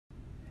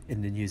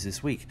In the news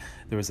this week,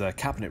 there was a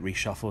cabinet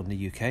reshuffle in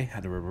the UK,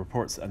 and there were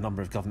reports that a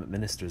number of government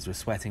ministers were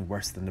sweating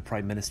worse than the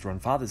Prime Minister on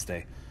Father's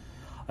Day.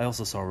 I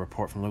also saw a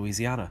report from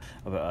Louisiana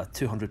about a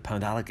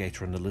 £200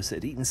 alligator in the Luce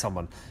had eaten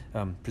someone.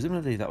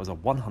 Presumably that was a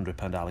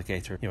 £100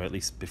 alligator, at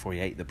least before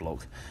you ate the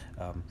bloke.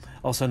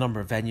 Also, a number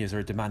of venues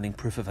are demanding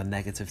proof of a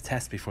negative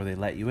test before they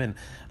let you in.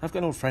 I've got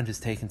an old friend who's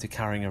taken to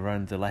carrying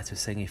around the letter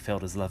saying he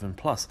failed his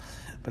 11+,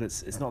 but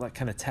it's not that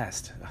kind of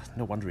test.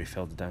 No wonder he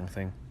failed the damn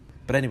thing.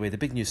 But anyway, the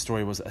big news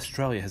story was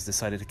Australia has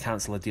decided to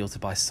cancel a deal to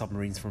buy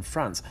submarines from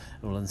France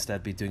and will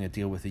instead be doing a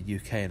deal with the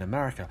UK and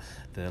America.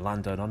 The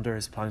land down under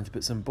is planning to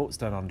put some boats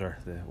down under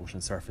the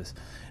ocean surface.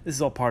 This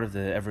is all part of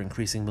the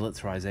ever-increasing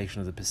militarisation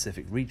of the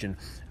Pacific region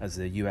as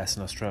the US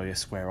and Australia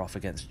square off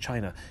against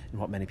China in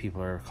what many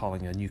people are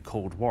calling a new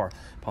Cold War,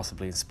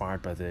 possibly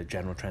inspired by the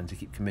general trend to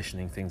keep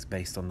commissioning things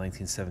based on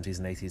 1970s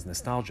and 80s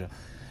nostalgia.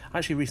 I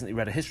actually recently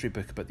read a history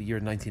book about the year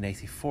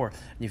 1984, and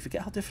you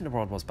forget how different the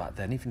world was back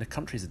then. Even the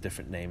countries had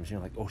different names,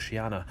 like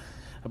Oceania.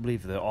 I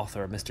believe the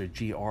author, Mr.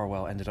 G.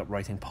 Orwell, ended up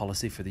writing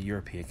policy for the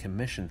European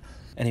Commission.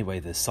 Anyway,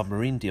 the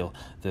submarine deal.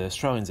 The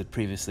Australians had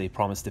previously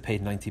promised to pay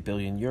 €90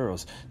 billion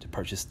to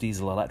purchase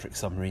diesel-electric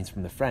submarines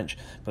from the French,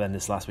 but then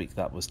this last week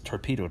that was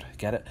torpedoed,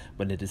 get it?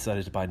 When they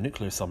decided to buy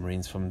nuclear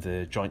submarines from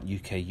the joint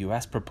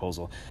UK+USA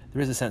proposal.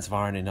 There is a sense of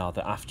irony now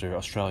that after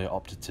Australia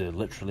opted to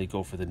literally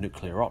go for the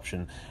nuclear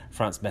option,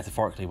 France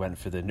metaphorically went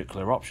for the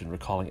nuclear option,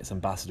 recalling its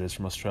ambassadors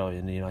from Australia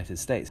and the United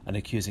States, and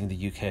accusing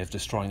the UK of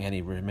destroying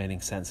any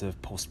remaining sense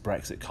of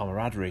post-Brexit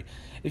camaraderie.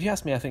 If you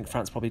ask me, I think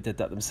France probably did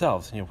that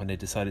themselves, when they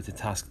decided to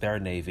task their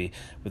navy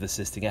with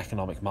assisting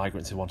economic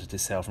migrants who wanted to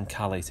sail from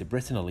Calais to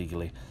Britain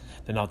illegally.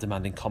 They're now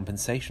demanding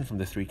compensation from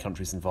the three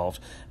countries involved.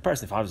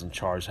 Personally, if I was in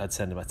charge, I'd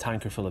send them a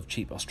tanker full of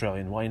cheap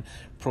Australian wine,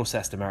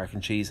 processed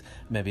American cheese,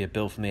 maybe a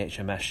bill from the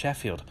HMS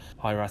Sheffield.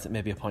 While you're at it,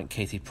 maybe appoint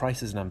Katie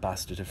Price as an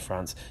ambassador to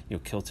France.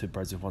 Kill two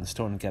birds with one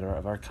stone and get her out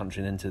of our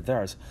country and into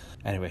theirs.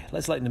 Anyway,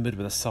 let's lighten the mood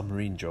with a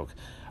submarine joke.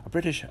 A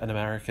British, an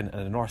American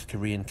and a North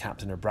Korean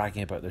captain are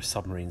bragging about their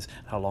submarines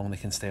and how long they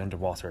can stay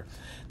underwater.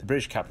 The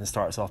British captain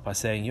starts off by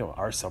saying,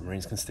 our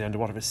submarines can stay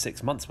underwater for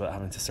 6 months without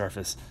having to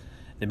surface.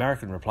 The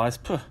American replies,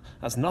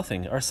 that's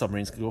nothing. Our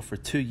submarines can go for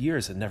 2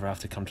 years and never have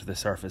to come to the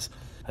surface.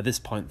 At this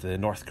point, the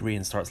North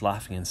Korean starts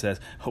laughing and says,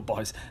 oh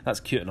boys,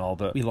 that's cute and all,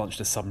 but we launched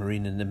a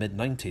submarine in the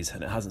mid-90s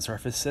and it hasn't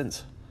surfaced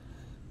since.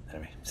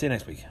 Anyway, see you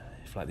next week.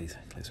 If you like these,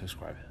 click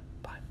subscribe.